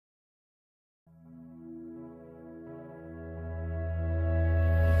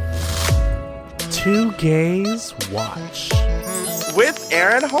Two Gays Watch with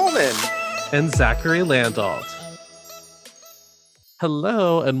Aaron Holman and Zachary Landolt.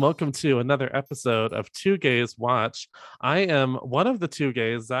 Hello and welcome to another episode of Two Gays Watch. I am one of the two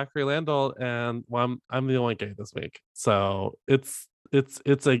gays, Zachary Landolt, and I'm the only gay this week. So it's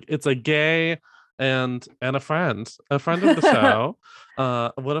a gay and a friend of the show,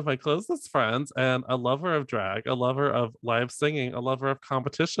 one of my closest friends, and a lover of drag, a lover of live singing, a lover of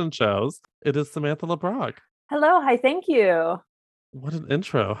competition shows. It is Samantha LeBrock. Hello, hi, thank you. What an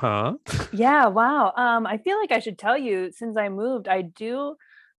intro, huh? Yeah, wow. I feel like I should tell you, since I moved, I do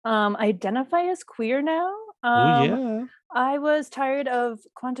identify as queer now. Oh yeah. I was tired of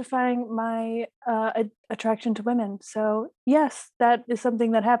quantifying my attraction to women. So yes, that is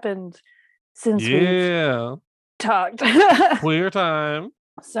something that happened since we've talked. Queer time.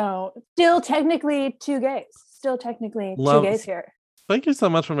 So still technically two gays. Still technically two gays here. Thank you so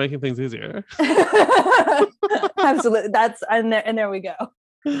much for making things easier. Absolutely. And there we go.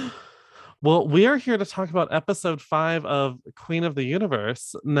 Well, we are here to talk about episode 5 of Queen of the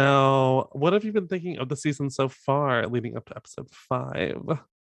Universe. Now, what have you been thinking of the season so far leading up to episode 5?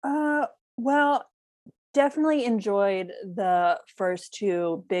 Well, definitely enjoyed the first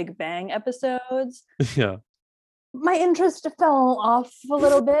two Big Bang episodes. Yeah. My interest fell off a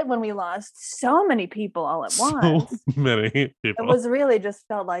little bit when we lost so many people all at once. So many people. It was really just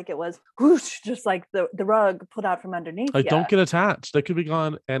felt like it was whoosh, just like the rug pulled out from underneath. Like, don't get attached. They could be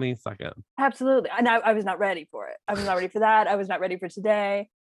gone any second. Absolutely. And I was not ready for it. I was not ready for that. I was not ready for today.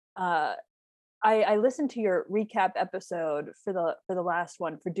 I listened to your recap episode for the last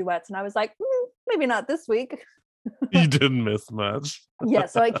one for duets, and I was like, maybe not this week. You didn't miss much. Yeah,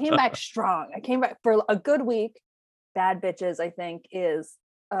 so I came back strong. I came back for a good week. Bad Bitches, I think, is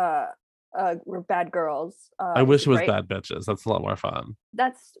we're Bad Girls. I wish it was Bad Bitches. That's a lot more fun.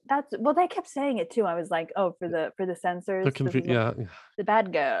 That's well, they kept saying it too. I was like, oh, for the censors, the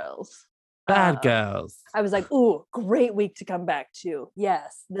Bad Girls. Bad Girls. I was like, ooh, great week to come back to.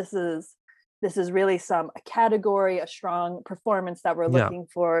 Yes, this is really a category, a strong performance that we're looking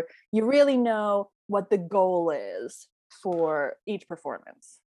for. You really know what the goal is for each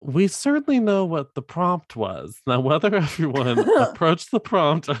performance. We certainly know what the prompt was. Now, whether everyone approached the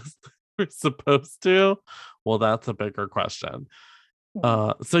prompt as they were supposed to, well, that's a bigger question.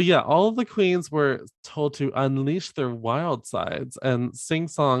 So yeah, all of the queens were told to unleash their wild sides and sing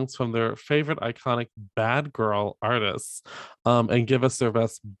songs from their favorite iconic bad girl artists, and give us their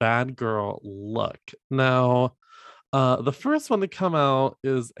best bad girl look. Now, the first one to come out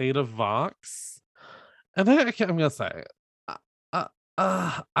is Ada Vox, and I'm gonna say,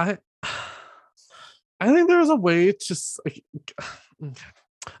 I think there's a way to. I'm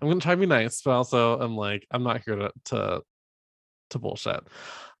gonna try to be nice, but also I'm not here to bullshit.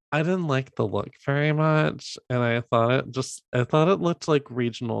 I didn't like the look very much, and I thought it looked like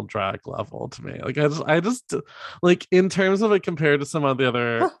regional drag level to me. Like I just like, in terms of it compared to some of the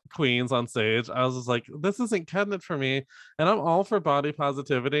other queens on stage, I was just like, this isn't cutting it for me. And I'm all for body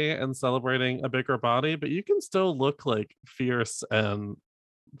positivity and celebrating a bigger body, but you can still look like fierce and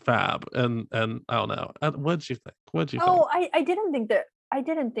fab. And I don't know. What'd you think? Think? I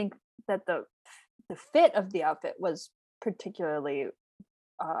didn't think that the fit of the outfit was particularly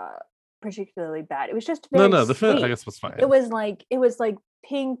bad. It was just very the fit I guess was fine. It was like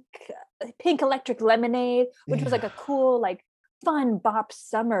pink electric lemonade, which was like a cool, like, fun bop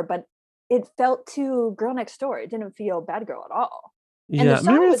summer, but it felt too Girl Next Door. It didn't feel Bad Girl at all. Yeah,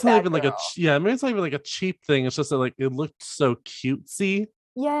 maybe it's not even like a cheap thing. It's just that, like, it looked so cutesy.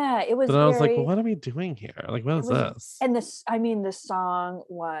 Yeah, it was. But I was like, well, what are we doing here? Like, what is this? And the song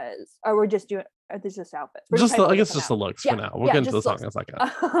was, or we're just doing, this is outfit. I guess just the looks for now. We'll get into the song in a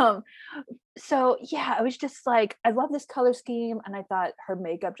second. So yeah, I was just like, I love this color scheme, and I thought her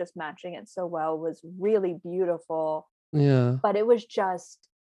makeup just matching it so well was really beautiful. Yeah. But it was just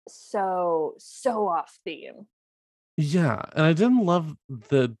so off theme. Yeah, and I didn't love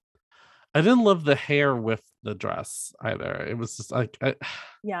the hair with the dress either. It was just like, I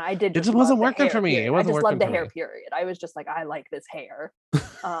did. It just wasn't working for me. I just loved the hair. Period. I was just like, I like this hair.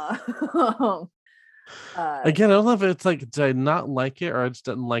 Again, I don't know if it's like, did I not like it, or I just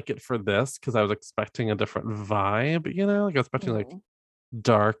didn't like it for this because I was expecting a different vibe. You know, like I was expecting like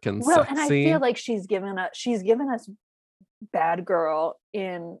dark and sexy. And I feel like she's given us Bad Girl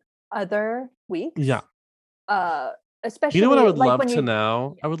in other weeks. Yeah. Especially, you know what I would love to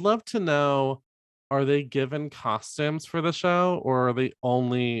know? I would love to know, are they given costumes for the show, or are they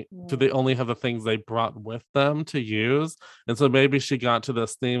do they only have the things they brought with them to use? And so maybe she got to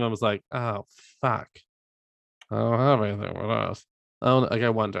this theme and was like, oh fuck, I don't have anything with us. I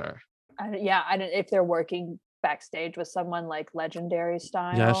wonder. I don't if they're working backstage with someone like Legendary Yeah,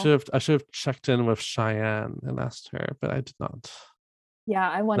 style. I should have checked in with Cheyenne and asked her, but I did not. Yeah,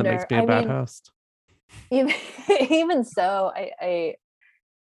 I That makes wonder. me a I bad mean, host. even even so, I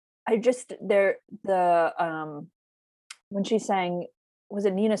just there the when she sang, was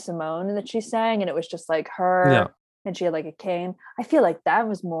it Nina Simone that she sang, and it was just like Yeah, her and she had like a cane. I feel like that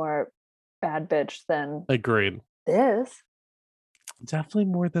was more bad bitch than agreed. this. Definitely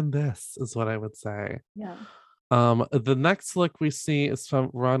more than this is what I would say. Yeah. The next look we see is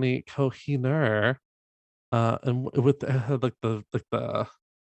from Ronnie Kohiner, and with like the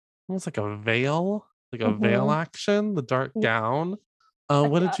almost like a veil Hmm. action, the dark gown. I,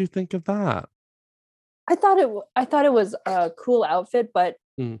 What did th- you think of that? I thought it was a cool outfit, but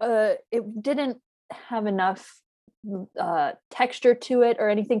Mm, it didn't have enough texture to it or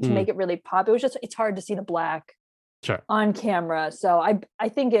anything to mm, make it really pop. It was just it's hard to see the black sure. on camera, so I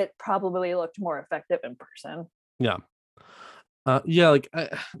think it probably looked more effective in person. Yeah. Yeah, like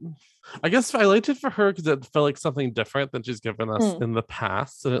I guess I liked it for her because it felt like something different than she's given us Mm. in the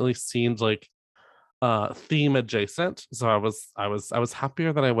past, and at least seemed like theme adjacent. So I was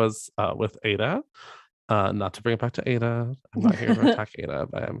happier than I was with Ada. Not to bring it back to Ada. I'm not here to attack Ada,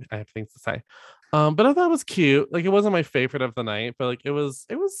 but I have things to say. But I thought it was cute. Like it wasn't my favorite of the night, but like it was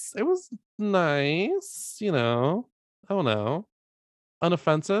nice, you know. I don't know.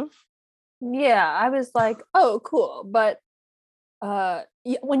 Unoffensive. Yeah, I was like, oh, cool, but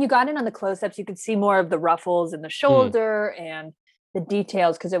when you got in on the close-ups, you could see more of the ruffles in the Mm, shoulder and the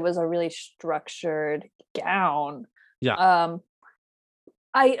details because it was a really structured gown. yeah. Um,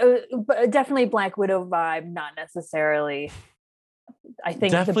 I but definitely Black Widow vibe, not necessarily. I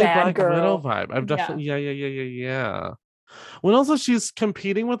think the Definitely bad Black Widow girl. vibe. I've Yeah. definitely yeah. When also she's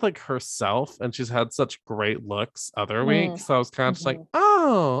competing with like herself and she's had such great looks other Mm. weeks. So I was kind of just like, Mhm.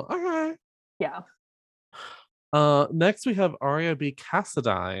 oh, okay. Yeah. Next we have Arya B.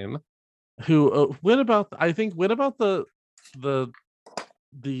 Cassadine, who went about the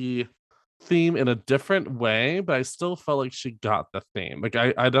the theme in a different way, but I still felt like she got the theme. Like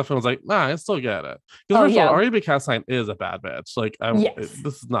I definitely was like, nah, I still get it. Because Oh first of all, yeah. Arya B. Cassadine is a bad bitch. Like Yes.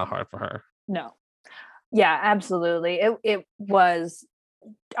 this is not hard for her. No. Yeah, absolutely. It was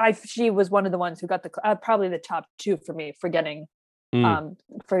I she was one of the ones who got the probably the top two for me Mm,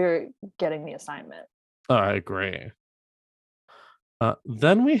 for getting the assignment. I agree.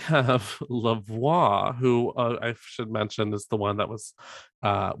 Then we have Lavoie, who I should mention is the one that was,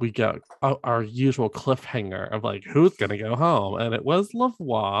 we got our usual cliffhanger of like, who's going to go home? And it was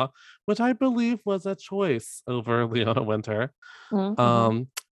Lavoie, which I believe was a choice over Leona Winter. Mm-hmm. Um,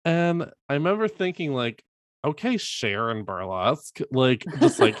 and I remember thinking, like, okay, Sharon Burlesque, like,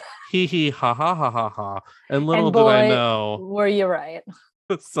 just like, hee hee, ha ha ha ha ha. And little And did I boy, know were you right.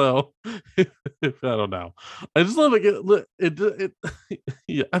 so I don't know. I just love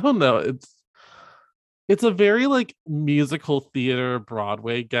yeah, I don't know. It's a very like musical theater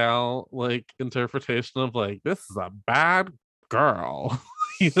Broadway gal like interpretation of like this is a bad girl.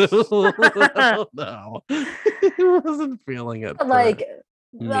 You know, I don't know. I wasn't feeling it for Like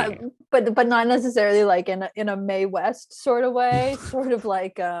me. but not necessarily like in a Mae West sort of way, sort of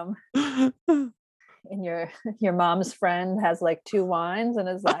like in your mom's friend has like two wines and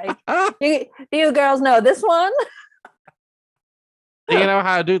is like, do you girls know this one? Do you know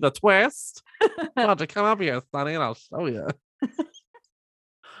how to do the twist? Why don't you come up here, Sonny, and I'll show you.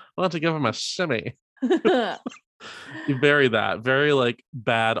 Why don't you give him a shimmy? Very that very like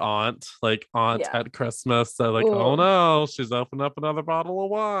bad aunt, like aunt Yeah. at Christmas. So like, oh Oh, no, she's opened up another bottle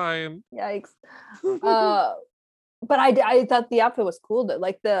of wine. yikes. Uh, but I thought the outfit was cool though.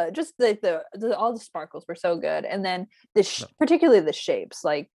 Like the all the sparkles were so good, and then No. particularly the shapes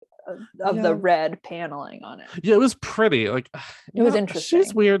like of the Yeah, red paneling on it. yeah, it was pretty. Like, It was she's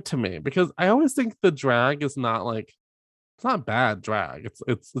interesting. weird to me because I always think the drag is not like it's not bad drag.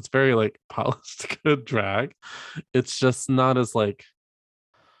 It's very like polished good drag. It's just not as like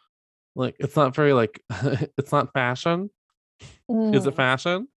it's not very like it's not fashion. Is it Mm,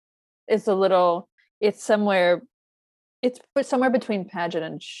 fashion? it's a little. It's somewhere. Somewhere between pageant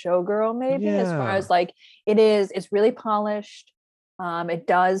and showgirl, maybe. As far Yeah. as like it is, it's really polished. It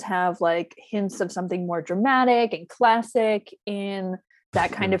does have like hints of something more dramatic and classic in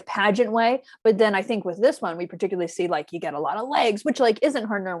that kind Yeah. of pageant way. But then I think with this one, we particularly see like you get a lot of legs, which like isn't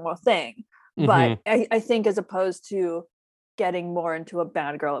her normal thing. But Hmm. I think as opposed to getting more into a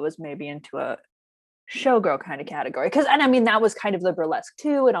bad girl, it was maybe into a showgirl kind of category. Because and I mean that was kind of the burlesque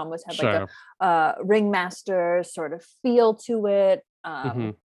too. It almost had like a Sure. ringmaster sort of feel to it.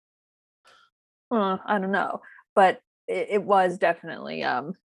 Hmm. I don't know, but it was definitely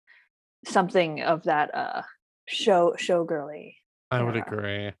something of that showgirly I would era.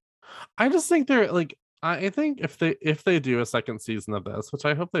 agree. I just think they're like I think if they do a second season of this, which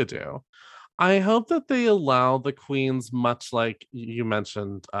I hope they do, I hope that they allow the queens, much like you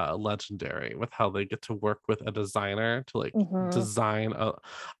mentioned, Legendary, with how they get to work with a designer to like Hmm. design a.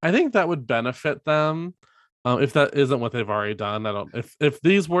 I think that would benefit them. If that isn't what they've already done, I don't. If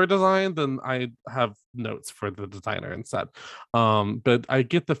these were designed, then I have notes for the designer instead. But I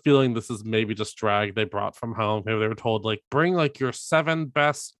get the feeling this is maybe just drag they brought from home. Maybe they were told like bring like your 7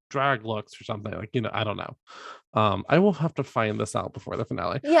 best drag looks or something. Like I don't know. I will have to find this out before the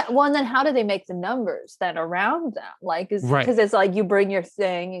finale. Yeah, well, and then how do they make the numbers then around them? Like, is Right. because it's like you bring your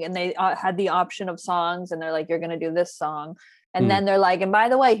thing, and they had the option of songs, and they're like, you're gonna do this song, and Mm, then they're like, and by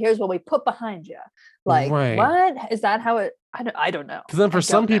the way, here's what we put behind you. Like, right. what is that? How it? I don't know. Because then I for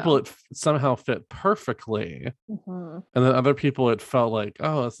some don't people know. it somehow fit perfectly, Hmm. and then other people it felt like,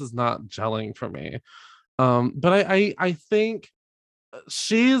 oh, this is not gelling for me. But I think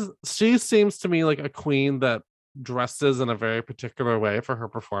she seems to me like a queen that dresses in a very particular way for her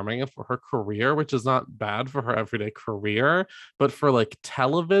performing and for her career, which is not bad for her everyday career, but for like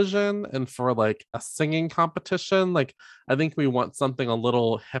television and for like a singing competition, like I think we want something a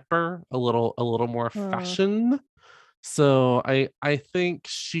little hipper, a little more Hmm. fashion. So I think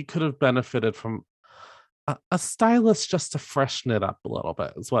she could have benefited from a stylist just to freshen it up a little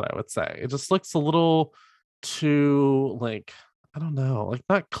bit, is what I would say. It just looks a little too like I don't know, like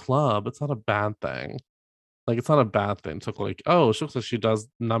not club. It's not a bad thing. Like it's not a bad thing to look like, oh, she looks like she does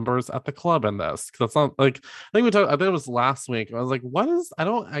numbers at the club in this. 'Cause that's not like I think we talked. I think it was last week. I was like, what is? I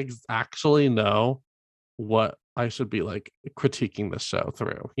don't actually know what I should be like critiquing this show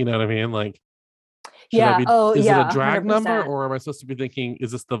through. You know what I mean? Like, should I Yeah. be? Oh, Is it a yeah. drag number, 100%. or am I supposed to be thinking,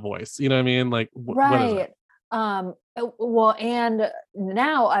 is this the voice? You know what I mean? Like, what is it? Right. Well, and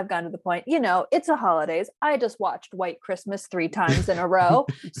now I've gotten to the point, it's a holidays. I just watched White Christmas 3 times in a row.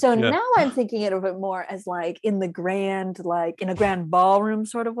 So Yeah, now I'm thinking of it more as like in the grand, like in a grand ballroom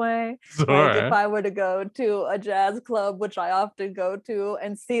sort of way. Like if sure, I were to go to a jazz club, which I often go to,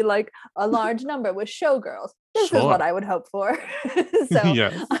 and see like a large number with showgirls, this is what sure. I would hope for. So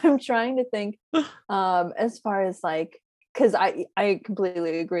Yes. I'm trying to think as far as like, because I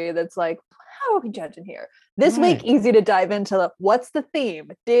completely agree that's like, how are we judging here? This week, Right. easy to dive into what's the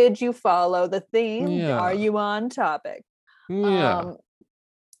theme? Did you follow the theme? Are Yeah. you on topic? Yeah. Um,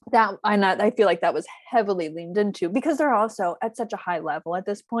 I feel like that was heavily leaned into because they're also at such a high level at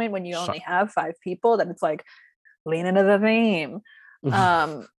this point when you only Sure. have 5 people that it's like lean into the theme.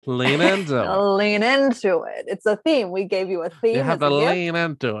 Um, Lean into it. lean into it. It's a theme. We gave you a You theme have as to a gift. lean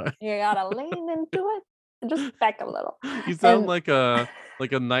into it. You gotta lean into it and just back a little. You sound And like a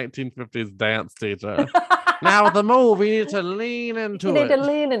 1950s dance teacher. Now with the move, you need to lean you into need to it.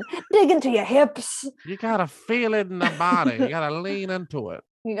 lean and dig into your hips. You gotta feel it in the body. You gotta lean into it.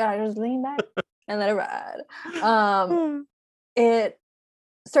 You gotta just lean back and let it ride. It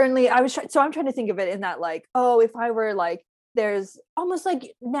certainly so I'm trying to think of it in that like, oh, if I were like there's almost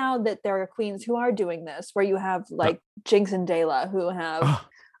like now that there are queens who are doing this where you have Yeah. like Jinx and Dayla who have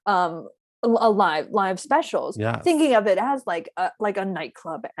Oh, a live specials, yes. thinking of it as like a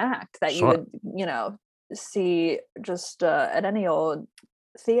nightclub act that you Sure. would see just at any old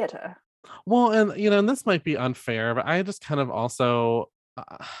theater. Well, and this might be unfair, but I just kind of also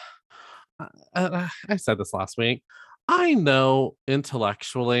I said this last week. I know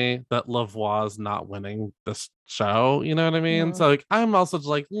intellectually that Lavoie's not winning this show. You know what I mean? Mhm. So like, I'm also just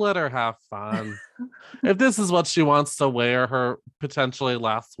like, let her have fun. If this is what she wants to wear, her potentially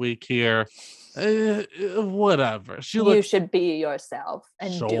last week here, whatever. She You looks should be yourself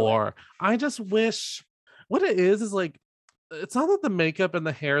and do it. sure. I just wish what it is like it's not that the makeup and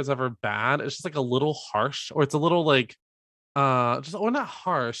the hair is ever bad. It's just like a little harsh, or it's a little like just or not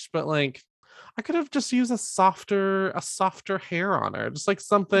harsh, but like I could have just used a softer hair on her, just like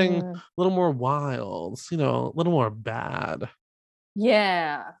something a Mm, little more wild, a little more bad.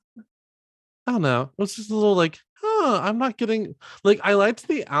 yeah. I don't know. It was just a little like, I'm not getting like I liked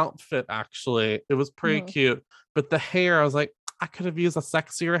the outfit actually. It was pretty Mhm, cute, but the hair, I was like, I could have used a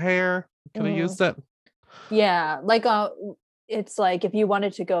sexier hair. Could have mm. used it. Yeah, like, it's like if you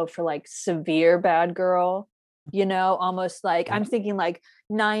wanted to go for, like, severe bad girl, almost like I'm thinking, like,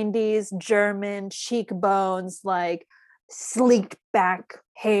 90s German cheekbones, like, sleeked back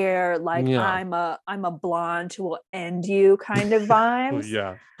hair, like, Yeah. I'm a blonde who will end you kind of vibes.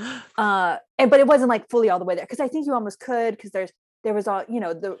 Yeah. But it wasn't, like, fully all the way there because I think you almost could because there was all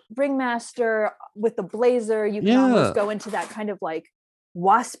the ringmaster with the blazer, you can almost Yeah. go into that kind of, like,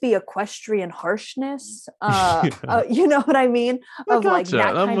 waspy equestrian harshness. Yeah. You know what I mean? I Of like gotcha.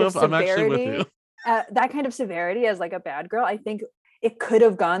 that kind of I'm actually with you. severity. That kind of severity as like a bad girl. I think it could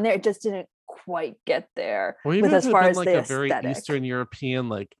have gone there. It just didn't quite get there Or with even if as it had far been as like the a very aesthetic. Eastern European,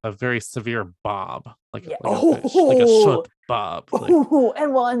 like a very severe bob, like Yeah. like a fish, like a shut bob. Like,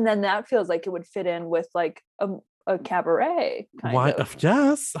 And then that feels like it would fit in with like a cabaret kind why? of.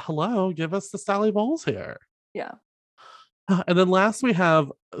 Yes. Hello. Give us the Sally Bowles here. Yeah. And then last we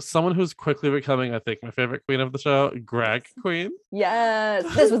have someone who's quickly becoming, I think, my favorite queen of the show, Greg Queen. Yes.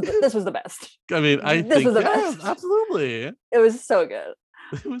 This was the best. I mean, I This think was the yes, best. absolutely. It was so good.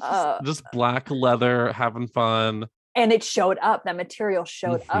 It was just black leather, having fun. And it showed up, that material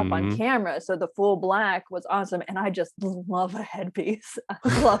showed up on Mhm. camera. So the full black was awesome. And I just love a headpiece.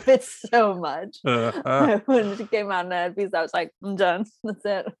 I love it so much. When she came out in a headpiece, I was like, I'm done. That's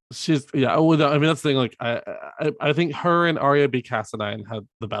it. She's well, no, I mean that's the thing. Like I think her and Arya B. Cassadine had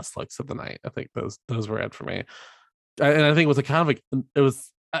the best looks of the night. I think those were it for me. And I think it was a kind of like it was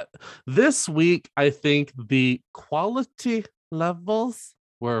this week. I think the quality levels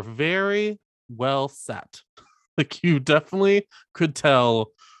were very well set. Like you definitely could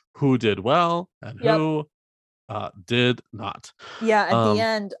tell who did well and who did not. Yeah, at the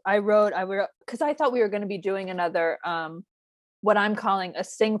end, I wrote because I thought we were going to be doing another what I'm calling a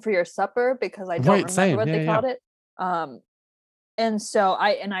sing for your supper, because I don't remember what they called it. And so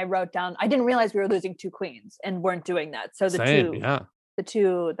I wrote down, I didn't realize we were losing two queens and weren't doing that. So the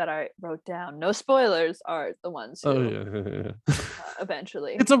two that I wrote down, no spoilers, are the ones who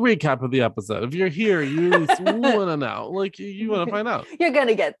eventually. It's a recap of the episode. If you're here, you want to know. Like you want to find out. You're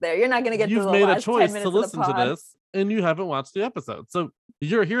gonna get there. You're not gonna get. You've to the made last a choice 10 minutes to listen to this, and you haven't watched the episode, so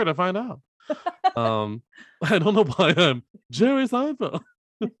you're here to find out. I don't know why I'm Jerry Seinfeld.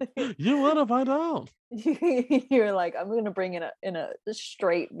 You want to find out. You're like, I'm gonna bring in a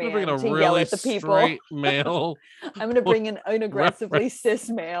straight man to really yell at the people. Straight male. I'm gonna bring in an aggressively cis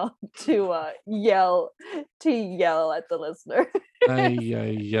male to yell at the listener.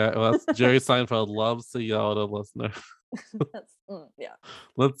 Yeah. Well, Jerry Seinfeld loves to yell at a listener. Yeah.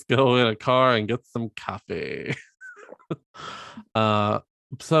 Let's go in a car and get some coffee.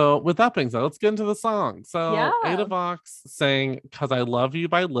 So with that being said, let's get into the song. So Ada Vox sang "Cause I Love You"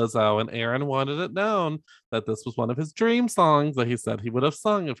 by Lizzo, and Aaron wanted it known that this was one of his dream songs that he said he would have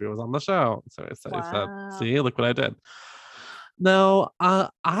sung if he was on the show. So he said, see, look what I did. Now,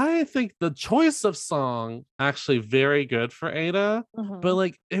 I think the choice of song actually very good for Ada, but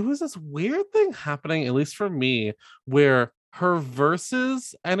like it was this weird thing happening, at least for me, where her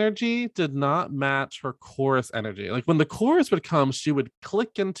verses energy did not match her chorus energy. Like when the chorus would come, she would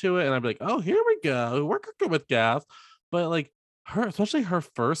click into it, and I'd be like, "Oh, here we go, we're cooking with gas." But like especially her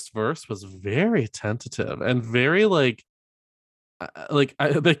first verse was very tentative and very like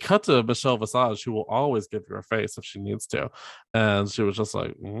they cut to Michelle Visage, who will always give you her face if she needs to, and she was just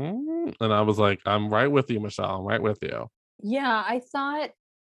like, and I was like, "I'm right with you, Michelle. I'm right with you." Yeah, I thought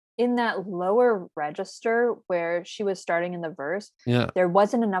in that lower register where she was starting in the verse, there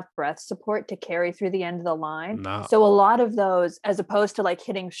wasn't enough breath support to carry through the end of the line. No. So a lot of those, as opposed to like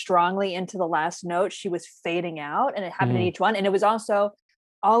hitting strongly into the last note, she was fading out, and it happened in each one. And it was also,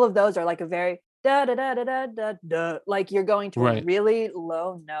 all of those are like a very da da da da da da da, like you're going to a really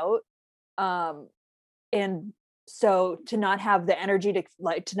low note. And so to not have the energy to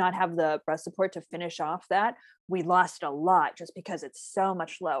not have the breath support to finish off that, we lost a lot just because it's so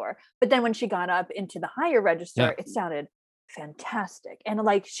much lower. But then when she got up into the higher register, it sounded fantastic. And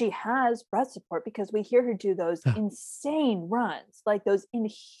like she has breath support because we hear her do those insane runs, like those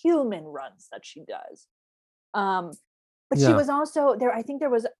inhuman runs that she does. But she was also there. I think there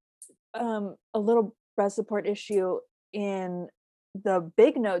was a little breath support issue in the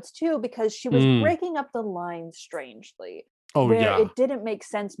big notes too, because she was breaking up the lines strangely. It didn't make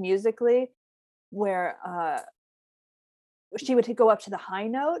sense musically, where she would go up to the high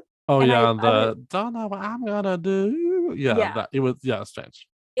note. Don't know what I'm gonna do. It was strange.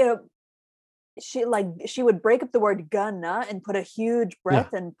 She would break up the word gonna and put a huge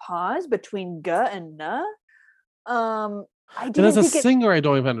breath and pause between ga and na. And as a singer, I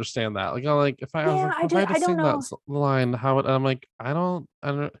don't even understand that. Like, I'm like, if I had to sing that line, how would I'm like, I don't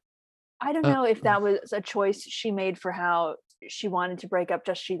know if that was a choice she made for how she wanted to break up.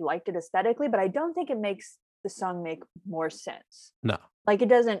 Just she liked it aesthetically, but I don't think it makes the song make more sense. No, like it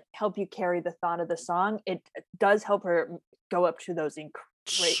doesn't help you carry the thought of the song. It does help her go up to those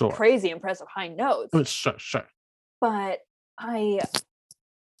crazy impressive high notes. Sure. But I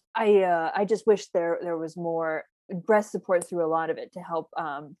just wish there was more breath support through a lot of it to help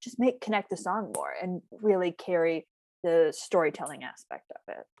just connect the song more and really carry the storytelling aspect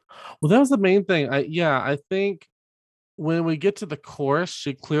of it. Well, that was the main thing. I think when we get to the chorus,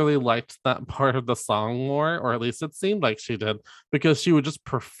 she clearly liked that part of the song more, or at least it seemed like she did, because she would just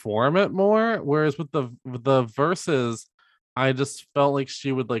perform it more. Whereas with the verses, I just felt like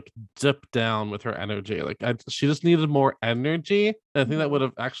she would like dip down with her energy. Like she just needed more energy. And I think that would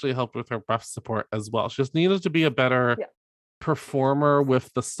have actually helped with her breath support as well. She just needed to be a better performer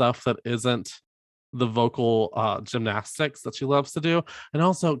with the stuff that isn't the vocal gymnastics that she loves to do. And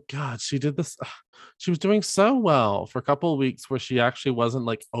also, God, she did this, she was doing so well for a couple of weeks where she actually wasn't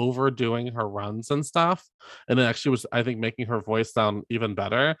like overdoing her runs and stuff, and it actually was, I think, making her voice sound even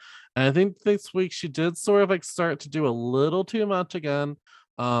better. And I think this week she did sort of like start to do a little too much again.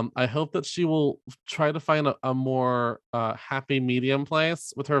 I hope that she will try to find a more happy medium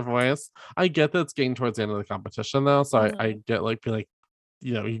place with her voice. I get that it's getting towards the end of the competition though, so I get like, be like,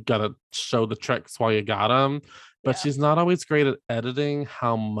 you know, you gotta show the tricks while you got them, but she's not always great at editing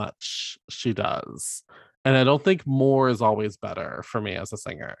how much she does, and I don't think more is always better for me as a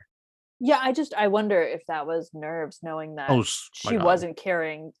singer. I wonder if that was nerves, knowing that she wasn't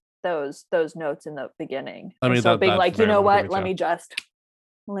carrying those notes in the beginning. I mean, so being like, you know what, let me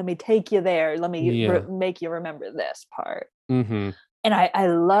take you there, let me make you remember this part. And I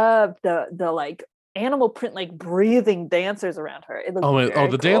love the like animal print, like breathing dancers around her. It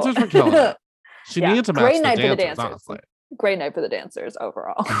looked the dancers were killing it. She needed to match great night the for the dancers, dancers. honestly. Great night for the dancers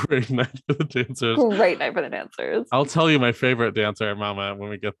overall. Great night for the dancers. Great night for the dancers. I'll tell you my favorite dancer, Mama, when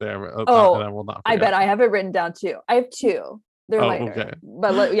we get there. And I will not forget. I bet I have it written down too. I have two. They're later. Okay.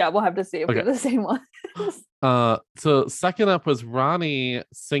 But we'll have to see if they're the same one. So second up was Ronnie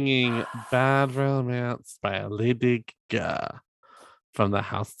singing Bad Romance by Lady Gaga from the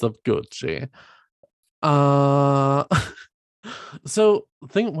House of Gucci. So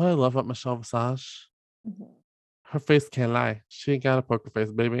think what I love about Michelle Visage. Her face can't lie. She ain't got a poker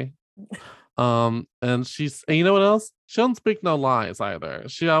face, baby. And you know what else? She don't speak no lies either.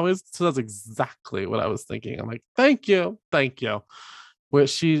 She always says exactly what I was thinking. I'm like, thank you. Where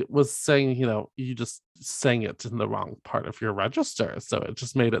she was saying, you know, you just sang it in the wrong part of your register, so it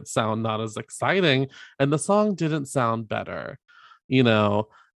just made it sound not as exciting, and the song didn't sound better, you know.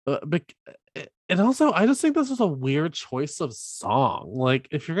 And also, I just think this was a weird choice of song. Like,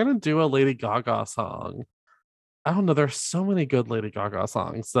 if you're gonna do a Lady Gaga song, I don't know, there's so many good Lady Gaga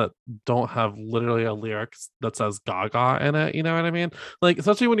songs that don't have literally a lyric that says Gaga in it, you know what I mean? Like,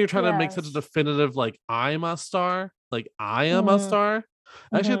 especially when you're trying to make such a definitive, like, I'm a star, like, I am a star.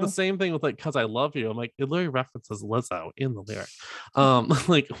 Actually, the same thing with like "Cause I Love You." I'm like, it literally references Lizzo in the lyric.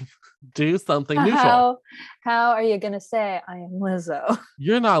 Like, do something neutral. How are you gonna say I am Lizzo?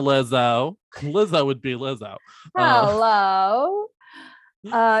 You're not Lizzo. Lizzo would be Lizzo. Hello.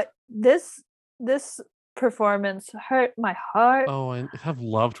 This performance hurt my heart. Oh, I have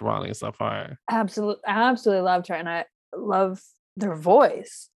loved Ronnie so far. Absolutely loved her, and I love their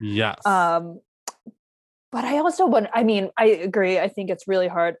voice. Yes. But I also I agree. I think it's really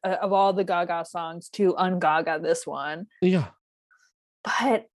hard of all the Gaga songs to un-Gaga this one. Yeah.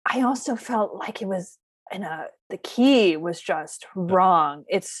 But I also felt like it was the key was just wrong.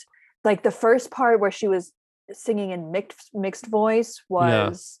 It's like the first part where she was singing in mixed voice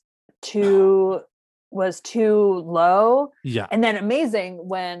was too low. Yeah. And then amazing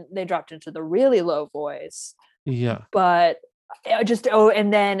when they dropped into the really low voice. Yeah. But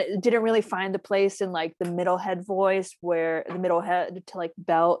and then didn't really find the place in like the middle head voice, where the middle head to like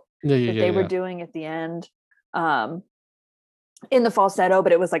belt that they were doing at the end in the falsetto,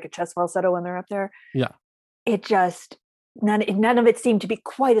 but it was like a chest falsetto when they're up there. Yeah. It just none of it seemed to be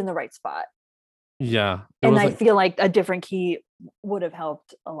quite in the right spot. Yeah. And I feel like a different key would have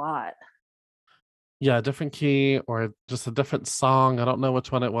helped a lot. Yeah, a different key or just a different song. I don't know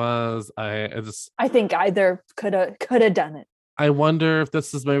which one it was. I think either could have done it. I wonder if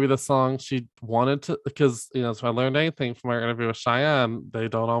this is maybe the song she wanted to, because, you know, if I learned anything from our interview with Cheyenne, they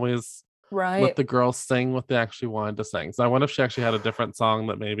don't always let the girls sing what they actually wanted to sing. So I wonder if she actually had a different song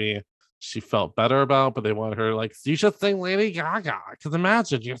that maybe she felt better about, but they wanted her like, you should sing Lady Gaga. Because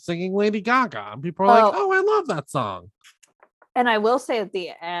imagine you're singing Lady Gaga. And people are like, oh, I love that song. And I will say at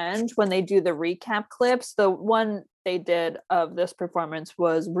the end, when they do the recap clips, the one they did of this performance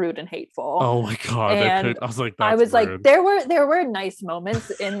was rude and hateful. Oh my God. And I was like, like, there were nice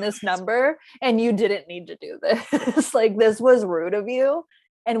moments in this number, and you didn't need to do this. Like, this was rude of you.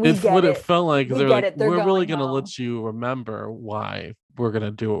 And it's what it felt like. They're like, we're really going to let you remember why we're going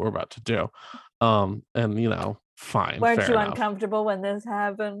to do what we're about to do. And, you know, fine. Weren't you uncomfortable when this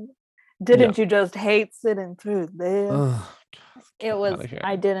happened? Didn't you just hate sitting through this? It was,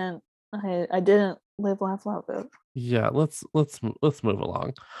 I didn't live, laugh, love it. Yeah, let's move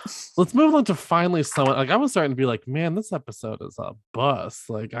along. Let's move on to finally someone. Like I was starting to be like, man, this episode is a bust.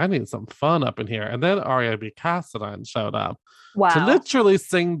 Like I need some fun up in here. And then R.E.B. Cassadine showed up to Wow. literally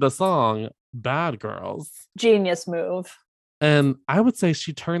sing the song "Bad Girls." Genius move. And I would say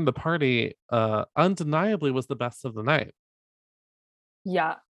she turned the party. Undeniably, was the best of the night,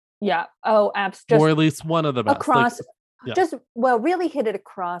 Yeah. Yeah. Oh, or just at least one of the best. Like, across, yeah, just well, really hit it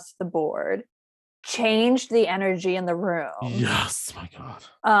across the board. Changed the energy in the room. yes, my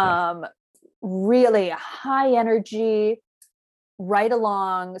God. Really high energy, right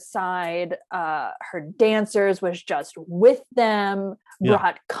alongside her dancers, was just with them, Yeah.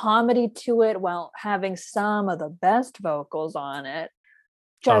 brought comedy to it while having some of the best vocals on it.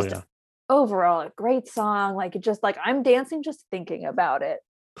 Oh Just yeah. overall a great song. Like it just like I'm dancing just thinking about it.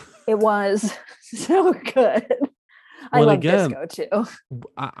 It was so good. I Well, love again, disco too.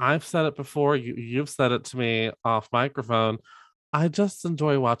 I've said it before. You've said it to me off microphone. I just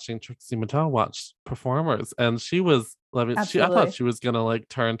enjoy watching Trixie Mattel watch performers, and she was. I mean, I thought Absolutely. she was gonna like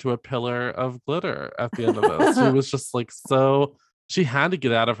turn to a pillar of glitter at the end of this. She was just like so. She had to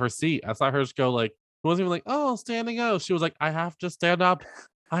get out of her seat. I saw her just go like. It wasn't even like, oh, standing O. She was like, I have to stand up.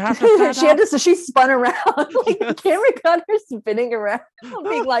 I have to stand She had up. to, so she spun around, like the Yes. camera got her spinning around,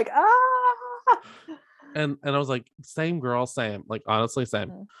 being like, ah. And I was like, same girl, same. Like honestly, same.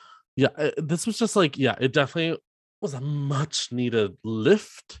 Mhm. Yeah, this was just like, yeah, it definitely was a much needed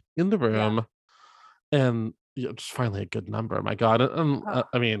lift in the Yeah. room, and yeah, just finally a good number. My God, and Oh.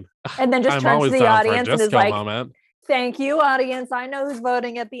 I mean, And then just I'm turns to always the down for a audience and is disco like, moment. thank you, audience. I know who's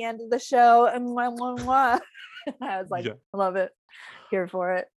voting at the end of the show. And I was like, Yeah. I love it. Here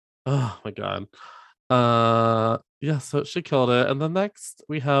for it. Oh my God. Yeah, so she killed it. And then next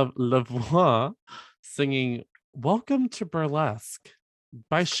we have Lavoie singing "Welcome to Burlesque"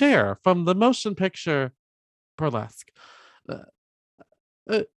 by Cher from the motion picture Burlesque. Uh,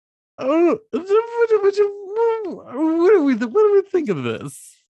 uh, oh, what do we think of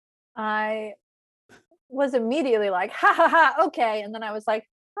this? I was immediately like, ha ha ha, okay. And then I was like,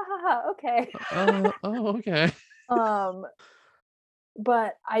 ha ha ha, okay. Oh, okay. um,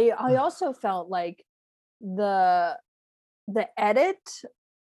 but I also felt like the edit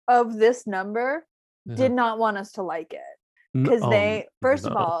of this number Yeah. did not want us to like it, because they first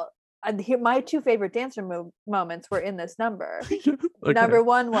of No. all, my two favorite dancer moments were in this number. Okay. Number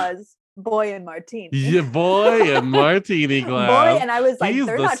one was Boy and Martini. Yeah, Boy and Martini glass. Boy, and I was like, He's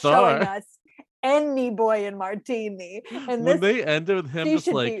they're the not star. showing us any Boy and Martini. And When this, they ended with him she just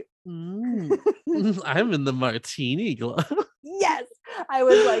should like, I'm in the martini glass. yes, I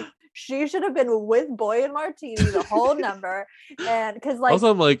was like, she should have been with Boy and Martini the whole number. And because like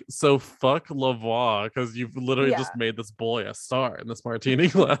Also, I'm like, so fuck Lavoie, because you've literally yeah. just made this boy a star in this martini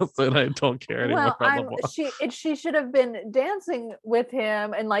glass, and I don't care anymore about Lavoie. She should have been dancing with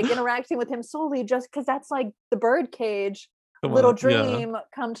him and like interacting with him solely, just because that's like the birdcage Come little on, dream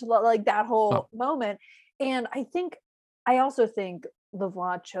come to like that whole Oh. moment. And I also think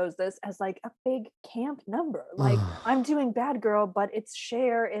Lavoie chose this as like a big camp number. Like, I'm doing Bad Girl, but it's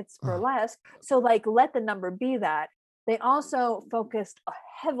Cher, it's burlesque. So like, let the number be that. They also focused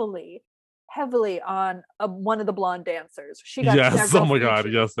heavily on one of the blonde dancers. She got Yes, several oh my features,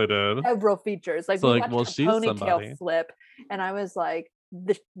 God, yes, they did. several features. Like, So, we like, watched well, her she's ponytail somebody. flip, and I was like,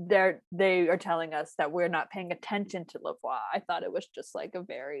 they are telling us that we're not paying attention to Lavoie. I thought it was just like a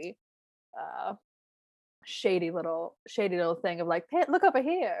very shady little thing of like, hey, look over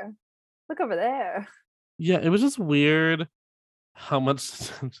here, look over there. Yeah, it was just weird how much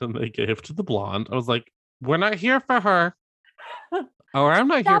attention they gave to the blonde. I was like, we're not here for her. Or I'm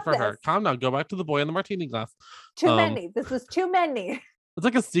not here for her. Calm down. Go back to the boy in the martini glass. Too many. This was too many. It's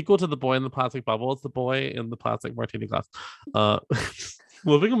like a sequel to The Boy in the Plastic Bubble. It's The Boy in the Plastic Martini Glass.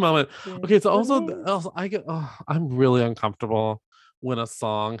 Living a moment. Okay, so also I'm really uncomfortable when a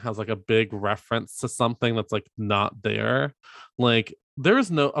song has like a big reference to something that's like not there. Like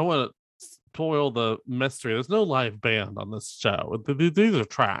there's no, I want to spoil the mystery. There's no live band on this show. These are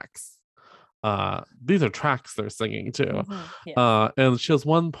tracks. These are tracks they're singing to. Mm-hmm. Yes. And she has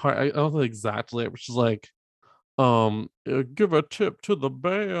one part, I don't know exactly, which is like, give a tip to the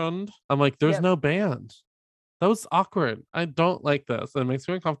band. I'm like, there's no band. That was awkward. I don't like this. It makes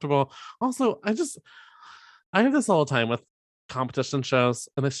me uncomfortable. Also, I have this all the time with competition shows,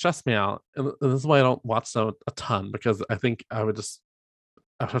 and they stress me out. And this is why I don't watch them a ton, because I think I would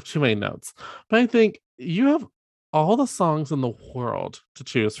have too many notes. But I think you have all the songs in the world to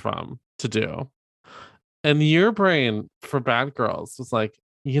choose from to do. And your brain for Bad Girls was like,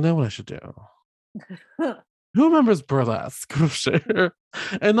 you know what I should do? Who remembers Burlesque?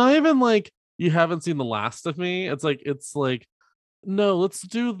 And not even like, you haven't seen the last of me. It's like no, let's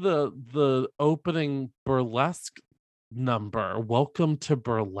do the opening burlesque number. Welcome to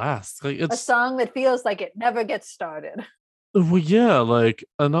burlesque. Like A it's song that feels like it never gets started. well, yeah, like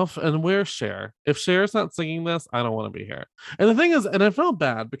enough. And where's Cher? If Cher's not singing this, I don't want to be here. And the thing is, and I felt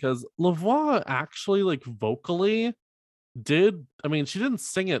bad because Lavoie actually like vocally did. I mean, she didn't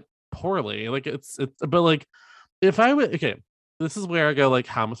sing it poorly. Like but like if I would, okay, this is where I go like,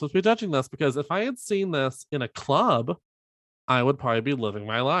 how am I supposed to be judging this? Because if I had seen this in a club, I would probably be living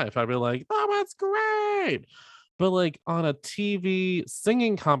my life. I'd be like, oh, that's great. But like on a TV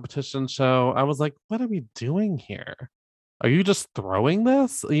singing competition show, I was like, what are we doing here? Are you just throwing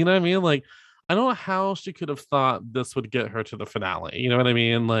this? You know what I mean? Like, I don't know how she could have thought this would get her to the finale. You know what I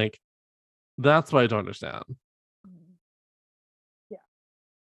mean? Like, that's what I don't understand. Yeah,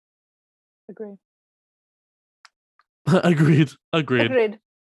 agree. Agreed. Agreed. Agreed.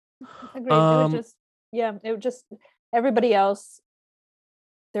 Agreed. It was just, yeah, it was just everybody else,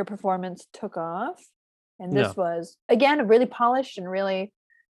 their performance took off. And this was, again, really polished and really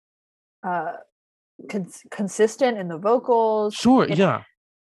consistent in the vocals. Sure, yeah.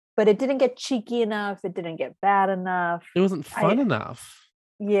 But it didn't get cheeky enough. It didn't get bad enough. It wasn't fun enough.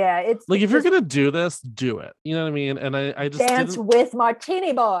 Yeah, it's like if you're gonna do this, do it. You know what I mean? And I just dance with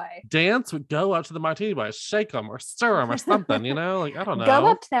Martini Boy. Dance, go up to the Martini Boy, shake them or stir them or something. You know, like I don't know. Go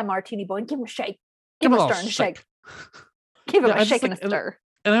up to that Martini Boy and give him a shake. Give him a stir and a shake. Give him a shake and a stir.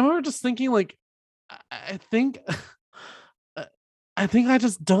 And I remember just thinking, like, I think I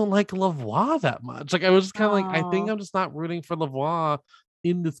just don't like Lavoie that much. Like I was just kind of like, I think I'm just not rooting for Lavoie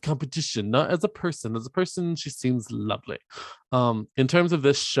in this competition, not as a person. As a person, she seems lovely. In terms of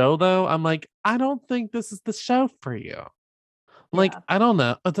this show, though, I'm like, I don't think this is the show for you. Like, I don't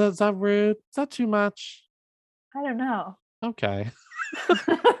know. Is that rude? Is that too much? I don't know. Okay.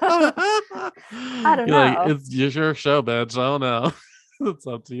 I don't know. Like, it's your show, bitch. I don't know. It's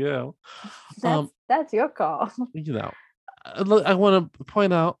up to you. That's your call. You know, I want to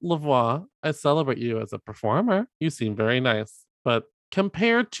point out, Lavoie, I celebrate you as a performer. You seem very nice, but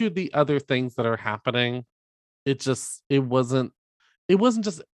compared to the other things that are happening, it just wasn't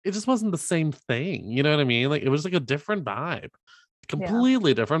the same thing. You know what I mean? Like it was like a different vibe,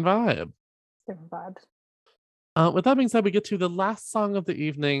 completely different vibe. Different vibes. With that being said, we get to the last song of the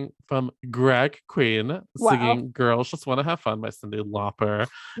evening from Greg Queen singing "Girls Just Want to Have Fun" by Cyndi Lauper.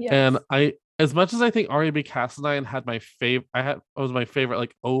 Yes. And as much as I think R.E.B. Cassidy had my favorite, was my favorite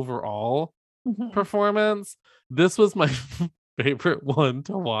like overall performance. This was my favorite one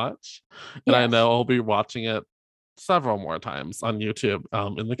to watch, and I know I'll be watching it several more times on YouTube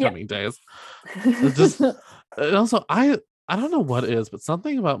in the coming days. And also I don't know what it is, but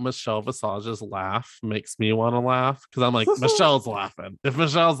something about Michelle Visage's laugh makes me want to laugh because I'm like, Michelle's laughing. If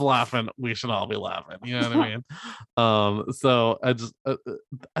Michelle's laughing, we should all be laughing. You know what I mean? So I just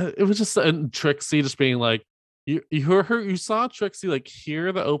it was just Trixie just being like, you heard her, you saw Trixie like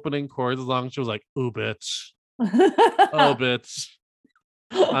hear the opening chords as long as she was like, "Oh bitch, oh bitch,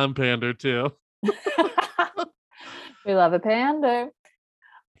 I'm pander too." We love a pander.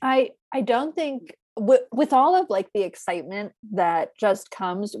 I don't think with all of like the excitement that just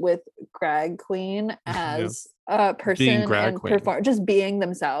comes with Greg Queen as a person and perform, just being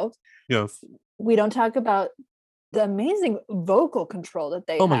themselves. Yes. We don't talk about the amazing vocal control that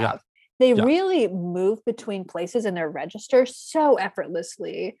they have. My God. They really move between places in their register so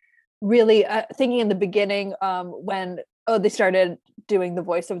effortlessly. Really thinking in the beginning when they started doing the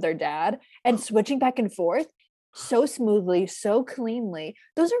voice of their dad and switching back and forth so smoothly, so cleanly.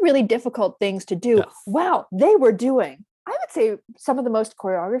 Those are really difficult things to do. Yes. Wow, they were doing, I would say, some of the most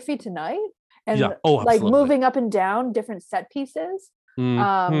choreography tonight, and like moving up and down different set pieces,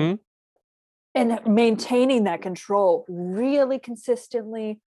 and maintaining that control really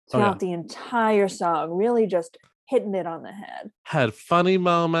consistently throughout the entire song. Really just hitting it on the head. Had funny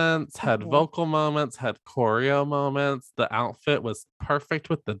moments, had vocal moments, had choreo moments. The outfit was perfect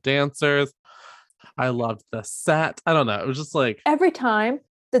with the dancers. I loved the set. I don't know. It was just like every time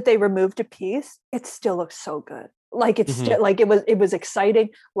that they removed a piece, it still looks so good. Like it's still like it was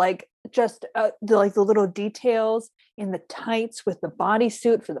exciting. Like just the little details in the tights with the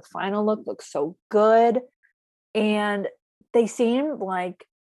bodysuit for the final look so good, and they seem like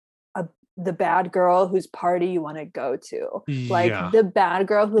the bad girl whose party you want to go to. Like the bad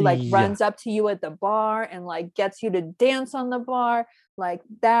girl who like runs up to you at the bar and like gets you to dance on the bar, like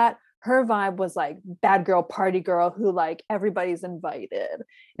that. Her vibe was like bad girl, party girl who like everybody's invited.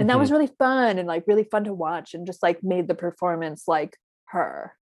 And that was really fun and like really fun to watch and just like made the performance like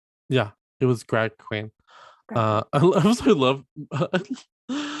her. Yeah, it was Greg Queen. I also love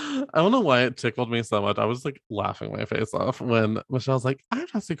I don't know why it tickled me so much. I was like laughing my face off when Michelle's like, I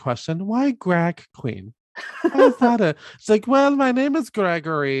have a question. Why Greg Queen? Why is that it? She's like, well, my name is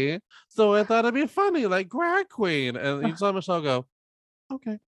Gregory. So I thought it'd be funny, like Greg Queen. And you saw Michelle go,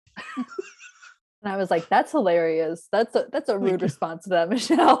 okay. And I was like, that's hilarious. That's a rude response to that,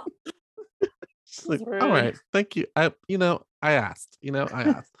 Michelle. She's like, all right, thank you. I asked. I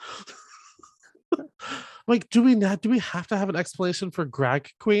asked. Like, do we have to have an explanation for Greg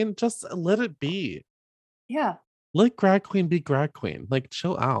Queen? Just let it be. Yeah. Let Greg Queen be Greg Queen. Like,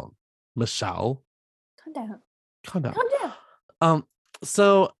 chill out, Michelle. Calm down. Calm down. Calm down.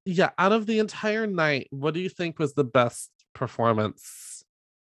 So yeah, out of the entire night, what do you think was the best performance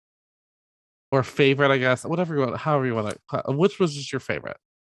or favorite? I guess whatever you want, however you want to. Which was just your favorite?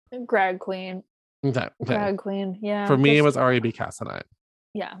 Greg Queen. Okay. Greg Queen. Yeah. For me, it was R.A.B. Casanite.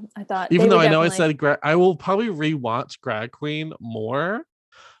 Yeah, I thought. Even though I know I said I will probably rewatch Greg Queen more,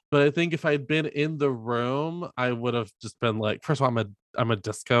 but I think if I'd been in the room, I would have just been like, first of all, I'm a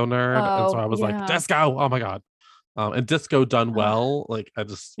disco nerd, and so I was like, disco, oh my god, and disco done well, like I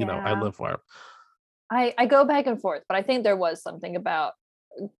just I live for it. I go back and forth, but I think there was something about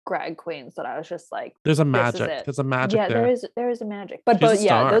Greg Queens that I was just like, there's a magic. There's a magic. Yeah, there is a magic. But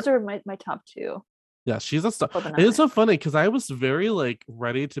yeah, those are my top two. Yeah, she's a star. It's so funny because I was very like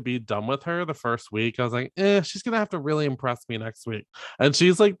ready to be done with her the first week. I was like, she's gonna have to really impress me next week. And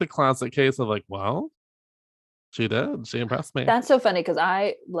she's like the classic case of like, well, she did. She impressed me. That's so funny because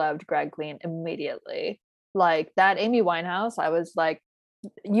I loved Greg Queen immediately. Like that Amy Winehouse, I was like,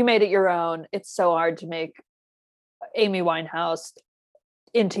 you made it your own. It's so hard to make Amy Winehouse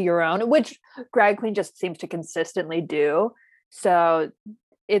into your own, which Greg Queen just seems to consistently do. So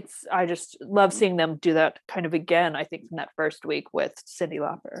I just love seeing them do that kind of again, I think, from that first week with Cyndi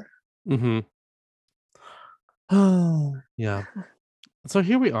Lauper. Oh, yeah. So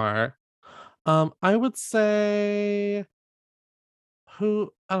here we are. I would say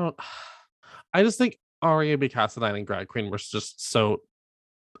I just think R.A.B. Casanite and Greg Queen were just so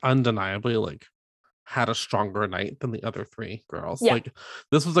undeniably like had a stronger night than the other three girls. Yeah. Like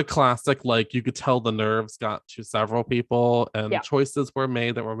this was a classic, like you could tell the nerves got to several people and choices were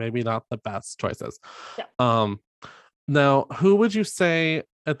made that were maybe not the best choices. Now who would you say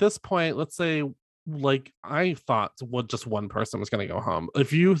at this point, let's say like I thought just one person was going to go home.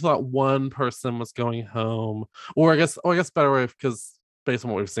 If you thought one person was going home, or I guess better way, because based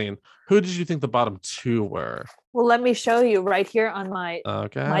on what we've seen, who did you think the bottom two were? Well, let me show you right here on my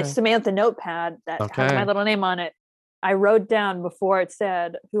Samantha notepad that has my little name on it. I wrote down before it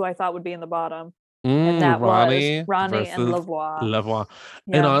said who I thought would be in the bottom. And that was Ronnie and Lavoie.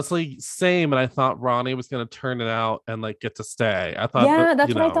 Yeah. And honestly, same. And I thought Ronnie was going to turn it out and like get to stay. I thought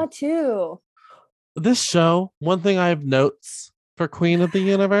that's what I thought too. This show, one thing I have notes for Queen of the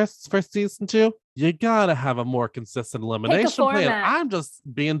Universe for season 2, you gotta have a more consistent elimination plan. I'm just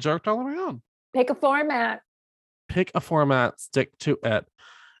being jerked all around. Pick a format, stick to it.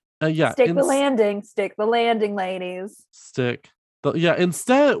 Stick the landing, ladies.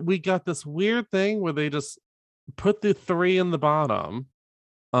 Instead we got this weird thing where they just put the 3 in the bottom.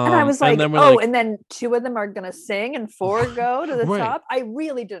 And I was like, and then 2 of them are gonna sing and 4 go to the top. I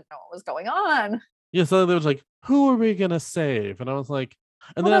really didn't know what was going on. Yeah, so there was like, who are we gonna save? And I was like,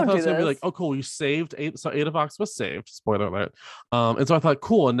 and then I thought it was gonna be like, oh cool, you saved 8. So Ada Fox was saved. Spoiler alert. And so I thought,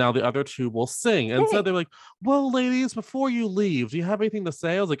 cool, and now the other 2 will sing. And so they're like, well, ladies, before you leave, do you have anything to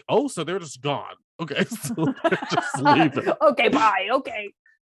say? I was like, oh, so they're just gone. Okay, so they're just leaving. Okay, bye. Okay.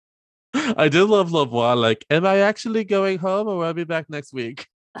 I did love Lavoie. Like, am I actually going home or will I be back next week?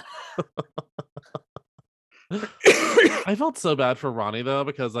 I felt so bad for Ronnie though,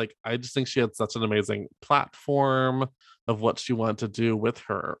 because like I just think she had such an amazing platform of what she wanted to do with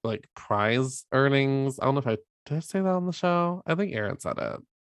her like prize earnings. I don't know if did I say that on the show? I think Aaron said it.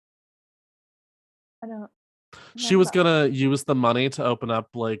 I don't. She was gonna use the money to open up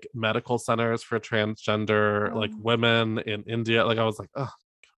like medical centers for transgender like women in India. Like I was like, oh,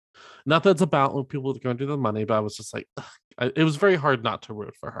 not that it's about people going to do the money, but I was just like, it was very hard not to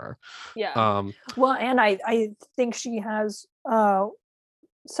root for her. Yeah. Well, and I think she has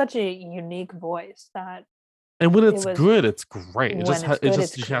such a unique voice that. And when it's good, it's great. It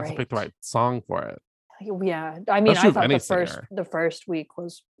just you have to pick the right song for it. Yeah, I mean, I thought the first week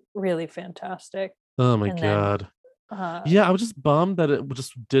was really fantastic. Oh my god. Yeah, I was just bummed that it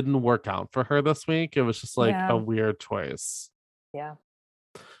just didn't work out for her this week. It was just like a weird choice. Yeah.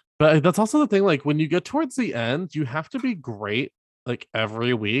 But that's also the thing, like when you get towards the end, you have to be great like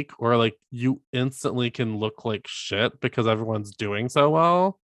every week, or like you instantly can look like shit because everyone's doing so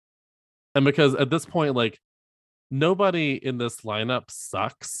well. And because at this point, like nobody in this lineup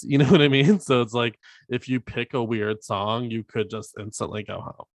sucks. You know what I mean? So it's like if you pick a weird song, you could just instantly go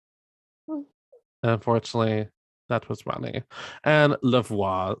home. Mm. Unfortunately, that was Ronnie and Love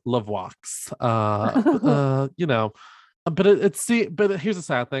Walks. You know, but but here's the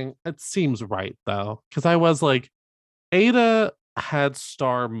sad thing. It seems right though, because I was like, Ada had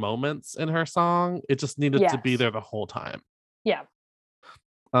star moments in her song. It just needed to be Yes. there the whole time. Yeah.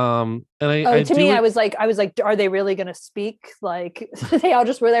 And Oh, to me, I was like, are they really gonna speak? Like they all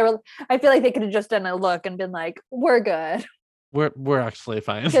just were there. I feel like they could have just done a look and been like, we're good. we're actually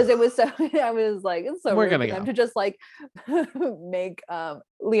fine. Because it was so I was like, it's so We're rude gonna for them go. to just like make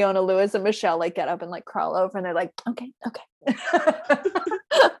Leona Lewis and Michelle like get up and like crawl over and they're like, okay.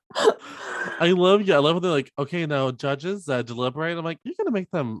 I love when they're like, okay, now judges deliberate. I'm like, you're gonna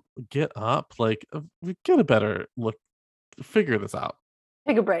make them get up, like get a better look, figure this out.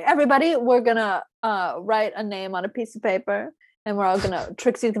 Take a break, everybody. We're gonna write a name on a piece of paper and we're all gonna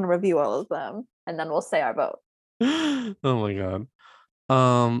Trixie's gonna review all of them and then we'll say our vote. Oh my god.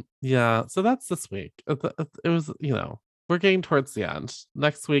 Yeah, so that's this week. It was, we're getting towards the end.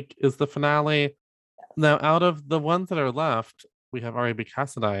 Next week is the finale. Now, out of the ones that are left, we have R.A.B.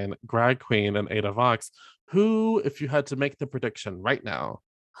 Cassadine, Drag Queen, and Ada Vox. Who, if you had to make the prediction right now,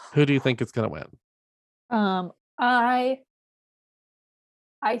 who do you think is going to win? I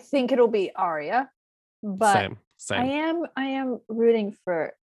think it'll be Aria, but Same. I am rooting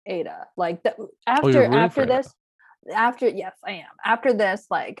for Ada. Like After this, yes, I am. After this,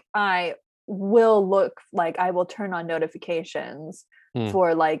 like I will turn on notifications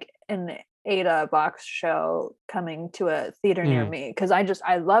for like an Ada Vox show coming to a theater near me because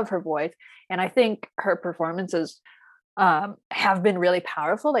I love her voice and I think her performances have been really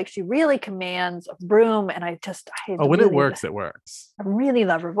powerful. Like she really commands a room and when it works, it works. I really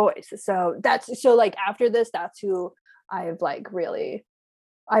love her voice. So like after this, that's who I've like really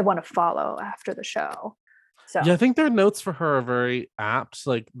I want to follow after the show. So yeah, I think their notes for her are very apt.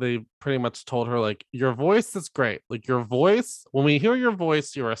 Like they pretty much told her, like, your voice is great. Like your voice, when we hear your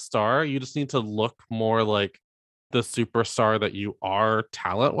voice, you're a star. You just need to look more like the superstar that you are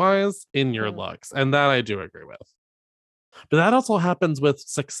talent-wise in your looks. And that I do agree with. But that also happens with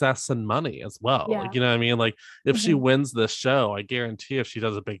success and money as well. Yeah. Like, you know what I mean? Like if she wins this show, I guarantee if she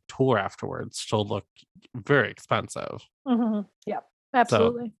does a big tour afterwards, she'll look very expensive. Yeah,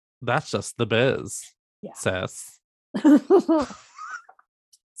 absolutely. So that's just the biz. Yeah. Sis.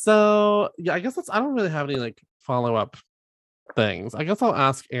 So yeah, I guess I don't really have any like follow-up things. I guess I'll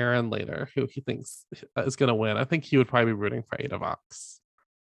ask Aaron later who he thinks is gonna win. I think he would probably be rooting for Ada Vox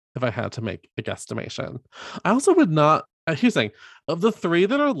if I had to make a guesstimation. I also would not. Here's the thing: of the three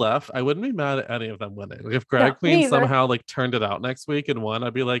that are left, I wouldn't be mad at any of them winning. Like if Drag Queen somehow like turned it out next week and won,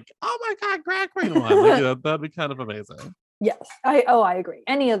 I'd be like, oh my god, Drag Queen won! Like, that'd be kind of amazing. Yes, I agree.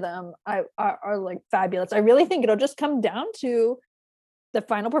 Any of them are like fabulous. I really think it'll just come down to the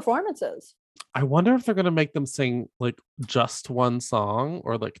final performances. I wonder if they're gonna make them sing like just one song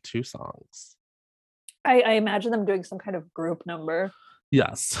or like two songs. I imagine them doing some kind of group number.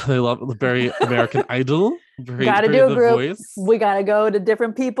 Yes, they love the very American Idol. Gotta do a group. Voice. We gotta go to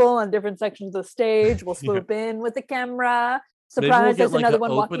different people on different sections of the stage. We'll swoop in with the camera. Surprise! There's another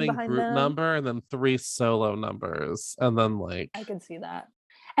one walking behind group them. Number and then 3 solo numbers, and then like I can see that.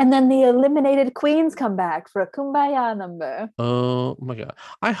 And then the eliminated queens come back for a Kumbaya number. Oh my god!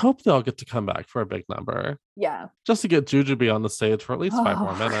 I hope they all get to come back for a big number. Yeah, just to get Jujubee on the stage for at least 5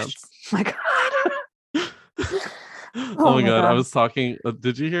 more minutes. My god. Oh my god, I was talking.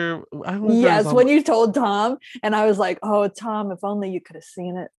 Did you hear? Yes, when you told Tom, and I was like, "Oh, Tom, if only you could have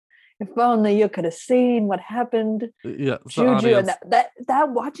seen it. If only you could have seen what happened." Yeah, Juju and that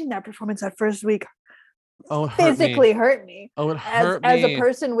watching that performance that first week, physically hurt me. Oh, it hurt me as a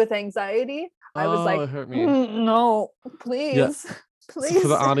person with anxiety. I was like, it hurt me. No, please. Yeah. Please. So for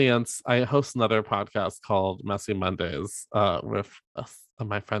the audience, I host another podcast called Messy Mondays with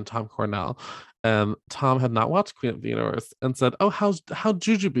my friend Tom Cornell, and Tom had not watched Queen of the Universe and said, "Oh, how'd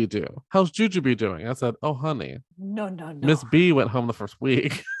Jujubee do? How's Jujubee doing?" I said, "Oh, honey, no. Miss B went home the first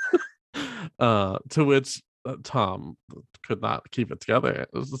week." To which Tom could not keep it together.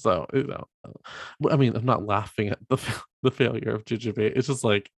 So I mean, I'm not laughing at the failure of Jujubee. It's just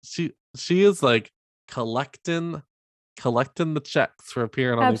like she is like collecting the checks for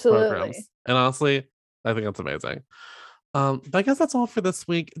appearing on these programs, and honestly I think that's amazing. But I guess that's all for this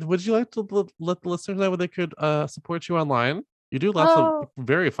week. Would you like to let the listeners know where they could support you online? You do lots of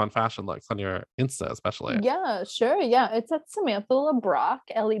very fun fashion looks on your Insta, especially. Yeah, sure. Yeah, it's at Samantha LeBrock,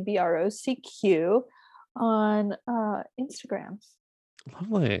 LeBrocq on Instagram.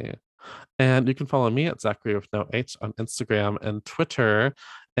 Lovely. And you can follow me at Zachary with no H on Instagram and Twitter.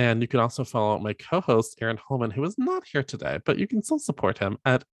 And you can also follow my co-host Aaron Holman, who is not here today, but you can still support him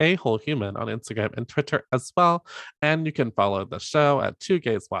at A Whole Human on Instagram and Twitter as well. And you can follow the show at Two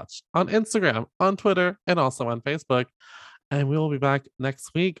Gays Watch on Instagram, on Twitter, and also on Facebook. And we will be back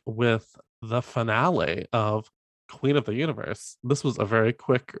next week with the finale of Queen of the Universe. This was a very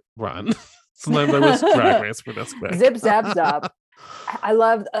quick run. Sometimes I wish Drag Race were this quick. Zip zap zap. I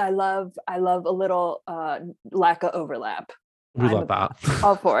love a little lack of overlap. We love that.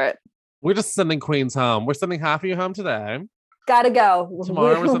 All for it. We're just sending queens home. We're sending half of you home today. Gotta go.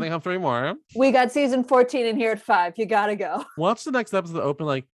 Tomorrow we're sending home 3 more. We got season 14 in here at 5. You gotta go. Watch the next episode open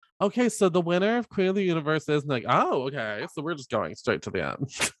like, okay, so the winner of Queen of the Universe is like, oh, okay. So we're just going straight to the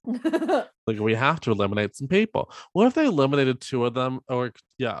end. Like, we have to eliminate some people. What if they eliminated 2 of them? Or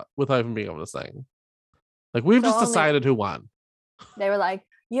without even being able to sing. Like, we've just decided who won. They were like,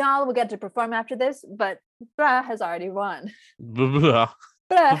 y'all will get to perform after this, but Bra has already won. Bra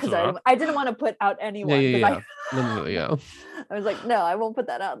has already won. I didn't want to put out anyone. Yeah. I was like, no, I won't put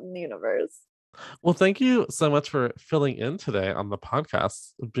that out in the universe. Well, thank you so much for filling in today on the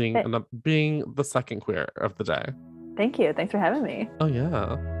podcast, being the second queer of the day. Thank you. Thanks for having me. Oh,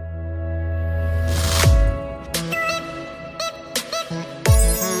 yeah.